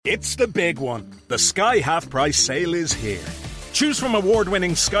It's the big one. The Sky Half Price sale is here. Choose from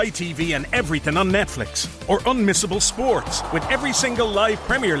award-winning Sky TV and everything on Netflix, or unmissable sports with every single live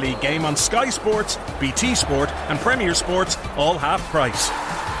Premier League game on Sky Sports, BT Sport and Premier Sports, all half price.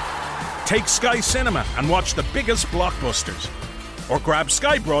 Take Sky Cinema and watch the biggest blockbusters, or grab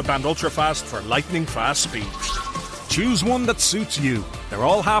Sky Broadband Ultrafast for lightning fast speeds. Choose one that suits you. They're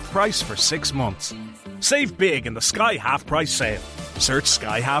all half price for 6 months. Save big in the Sky Half Price sale. Search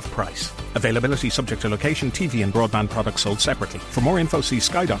Sky Half Price. Availability subject to location, TV and broadband products sold separately. For more info, see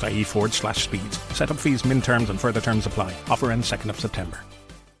sky.ie/speeds. Setup fees, min terms and further terms apply. Offer ends 2nd of September.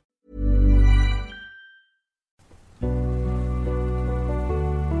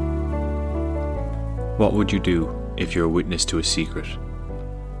 What would you do if you're a witness to a secret?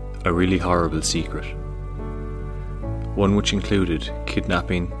 A really horrible secret. One which included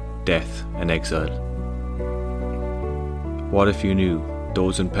kidnapping, death and exile. What if you knew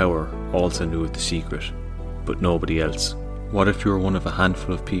those in power also knew of the secret, but nobody else? What if you were one of a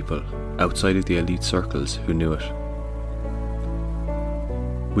handful of people outside of the elite circles who knew it?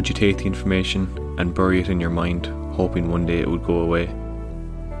 Would you take the information and bury it in your mind, hoping one day it would go away?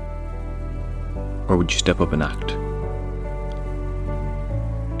 Or would you step up and act?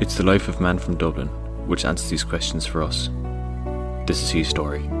 It's the life of a man from Dublin which answers these questions for us. This is his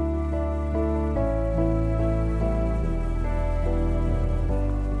story.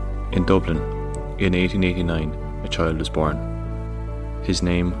 In Dublin, in 1889, a child was born. His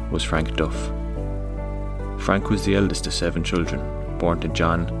name was Frank Duff. Frank was the eldest of 7 children, born to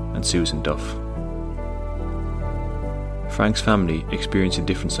John and Susan Duff. Frank's family experienced a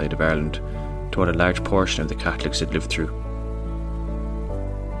different side of Ireland to what a large portion of the Catholics had lived through.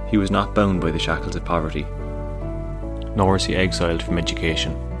 He was not bound by the shackles of poverty, nor was he exiled from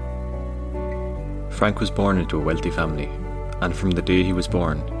education. Frank was born into a wealthy family, and from the day he was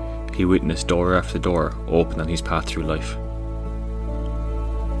born, he witnessed door after door open on his path through life.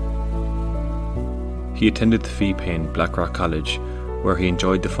 He attended the fee-paying Blackrock College, where he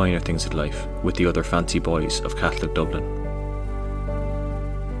enjoyed the finer things of life with the other fancy boys of Catholic Dublin.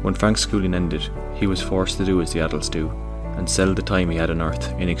 When Frank's schooling ended, he was forced to do as the adults do and sell the time he had on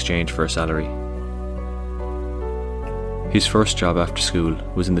earth in exchange for a salary. His first job after school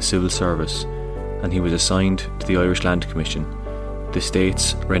was in the civil service, and he was assigned to the Irish Land Commission, the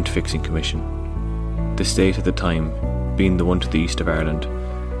state's rent-fixing commission. The state at the time being the one to the east of Ireland,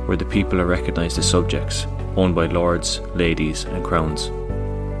 where the people are recognised as subjects, owned by lords, ladies and crowns.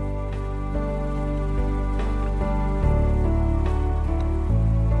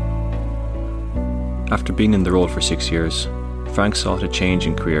 After being in the role for 6 years, Frank sought a change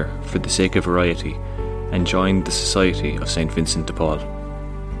in career for the sake of variety and joined the Society of St. Vincent de Paul.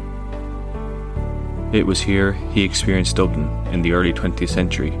 It was here he experienced Dublin in the early 20th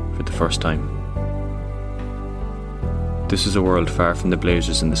century for the first time. This was a world far from the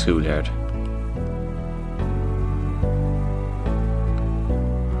blazers in the schoolyard.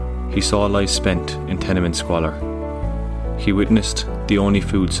 He saw lives spent in tenement squalor. He witnessed the only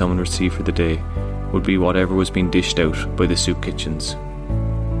food someone received for the day would be whatever was being dished out by the soup kitchens.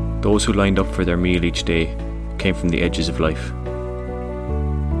 Those who lined up for their meal each day came from the edges of life.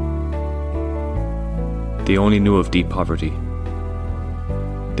 They only knew of deep poverty.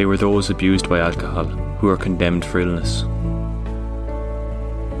 They were those abused by alcohol who are condemned for illness.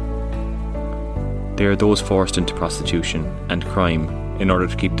 They are those forced into prostitution and crime in order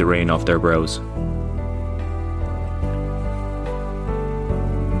to keep the rain off their brows.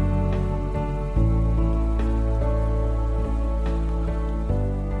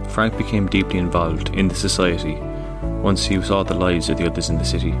 Frank became deeply involved in the society once he saw the lives of the others in the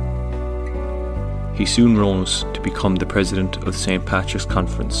city. He soon rose to become the president of the St. Patrick's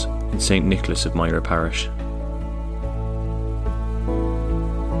Conference in St. Nicholas of Myra Parish.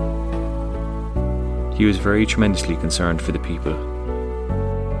 He was very tremendously concerned for the people.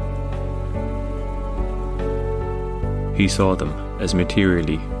 He saw them as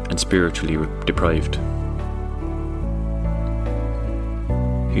materially and spiritually deprived.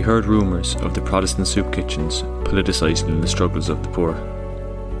 He heard rumours of the Protestant soup kitchens politicising the struggles of the poor.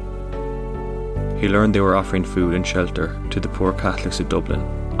 He learned they were offering food and shelter to the poor Catholics of Dublin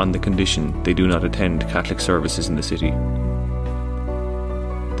on the condition they do not attend Catholic services in the city.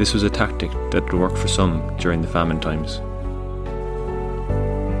 This was a tactic that would work for some during the famine times.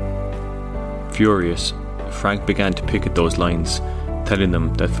 Furious, Frank began to picket those lines, telling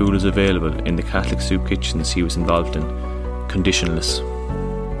them that food was available in the Catholic soup kitchens he was involved in, conditionless.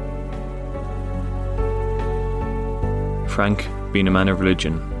 Frank, being a man of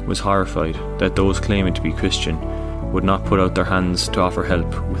religion, was horrified that those claiming to be Christian would not put out their hands to offer help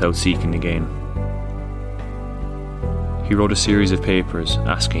without seeking again. He wrote a series of papers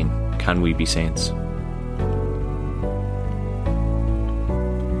asking, "Can we be saints?"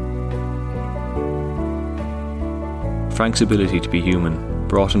 Frank's ability to be human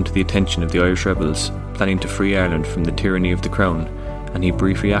brought him to the attention of the Irish rebels planning to free Ireland from the tyranny of the Crown, and he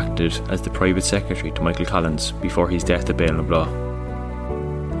briefly acted as the private secretary to Michael Collins before his death at Bale-na-Blah.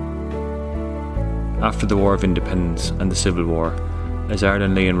 After the War of Independence and the Civil War, as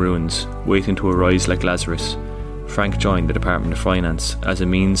Ireland lay in ruins, waiting to arise like Lazarus, Frank joined the Department of Finance as a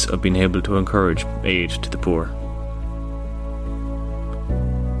means of being able to encourage aid to the poor.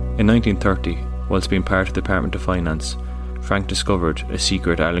 In 1930, whilst being part of the Department of Finance, Frank discovered a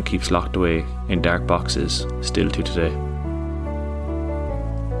secret Ireland keeps locked away in dark boxes still to today.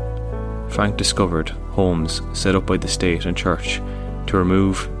 Frank discovered homes set up by the state and church to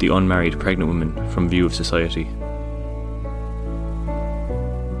remove the unmarried pregnant women from view of society.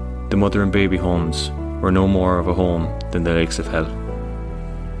 The mother and baby homes were no more of a home than the lakes of hell.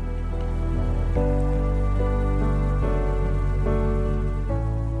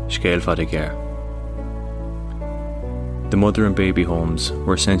 Scéal Fada Géar. The mother and baby homes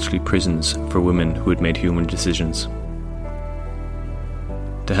were essentially prisons for women who had made human decisions.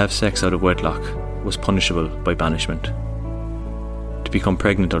 To have sex out of wedlock was punishable by banishment. To become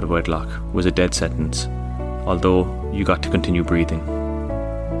pregnant out of wedlock was a death sentence, although you got to continue breathing.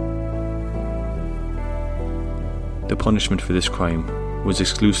 The punishment for this crime was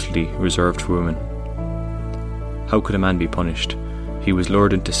exclusively reserved for women. How could a man be punished? He was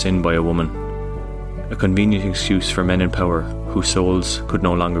lured into sin by a woman, a convenient excuse for men in power whose souls could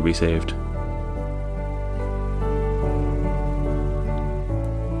no longer be saved.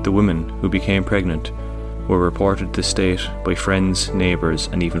 The women who became pregnant were reported to the state by friends, neighbours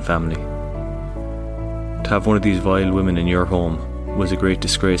and even family. To have one of these vile women in your home was a great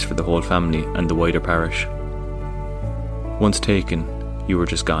disgrace for the whole family and the wider parish. Once taken, you were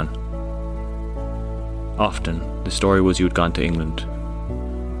just gone. Often, the story was you had gone to England.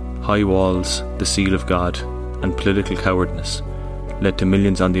 High walls, the seal of God, and political cowardness led to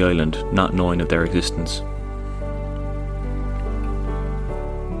millions on the island not knowing of their existence.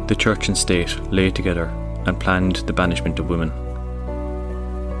 The church and state lay together and planned the banishment of women.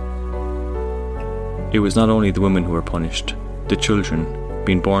 It was not only the women who were punished, the children,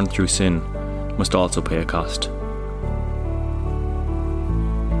 being born through sin, must also pay a cost.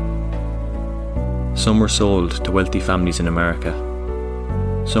 Some were sold to wealthy families in America.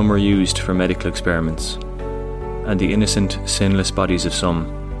 Some were used for medical experiments, and the innocent, sinless bodies of some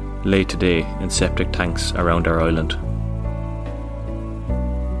lay today in septic tanks around our island.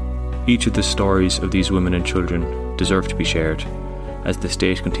 Each of the stories of these women and children deserve to be shared, as the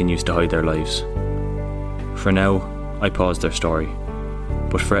state continues to hide their lives. For now, I pause their story,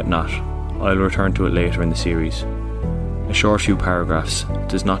 but fret not, I'll return to it later in the series. A short few paragraphs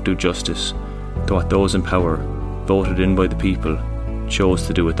does not do justice to what those in power, voted in by the people, chose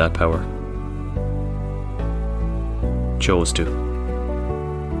to do with that power. Chose to.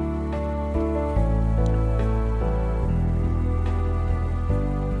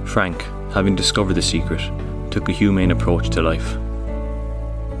 Frank, having discovered the secret, took a humane approach to life.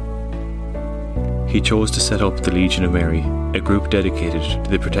 He chose to set up the Legion of Mary, a group dedicated to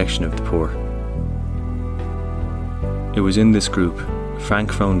the protection of the poor. It was in this group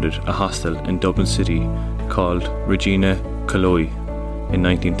Frank founded a hostel in Dublin City called Regina Coeli in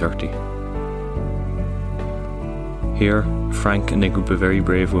 1930. Here, Frank and a group of very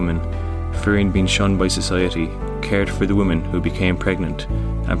brave women, fearing being shunned by society, cared for the women who became pregnant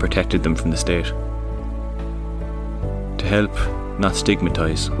and protected them from the state. To help, not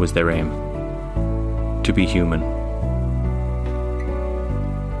stigmatise, was their aim. To be human.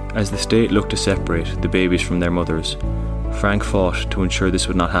 As the state looked to separate the babies from their mothers, Frank fought to ensure this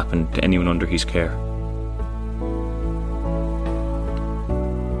would not happen to anyone under his care.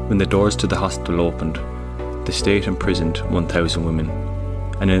 When the doors to the hospital opened, the state imprisoned 1,000 women,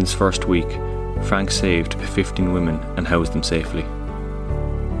 and in its first week, Frank saved 15 women and housed them safely.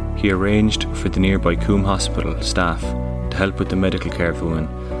 He arranged for the nearby Coombe Hospital staff to help with the medical care of the women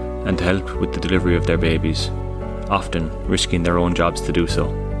and to help with the delivery of their babies, often risking their own jobs to do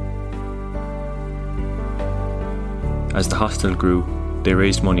so. As the hostel grew, they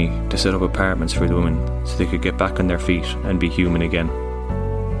raised money to set up apartments for the women so they could get back on their feet and be human again.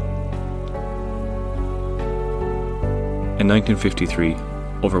 In 1953,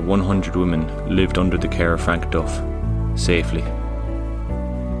 over 100 women lived under the care of Frank Duff, safely.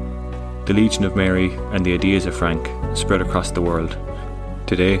 The Legion of Mary and the ideas of Frank spread across the world.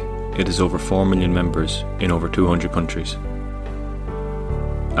 Today, it has over 4 million members in over 200 countries.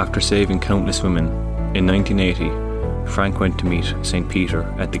 After saving countless women, in 1980, Frank went to meet St. Peter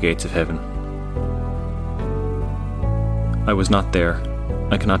at the gates of heaven. I was not there.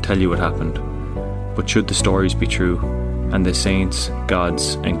 I cannot tell you what happened. But should the stories be true, and the saints,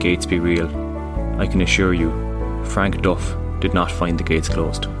 gods, and gates be real, I can assure you, Frank Duff did not find the gates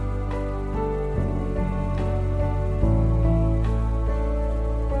closed.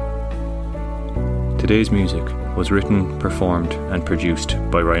 Today's music was written, performed, and produced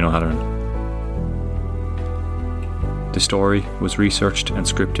by Ryan O'Halloran. The story was researched and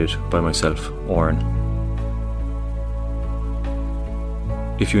scripted by myself, Oren.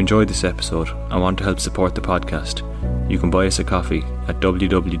 If you enjoyed this episode and want to help support the podcast, you can buy us a coffee at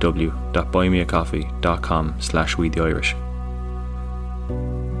www.buymeacoffee.com/WeTheIrish.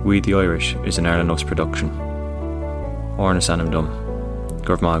 We the Irish is an Ireland Us production. Orna Sanam Dum,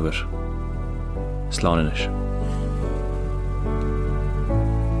 Gurv Margaret, Slán Inish.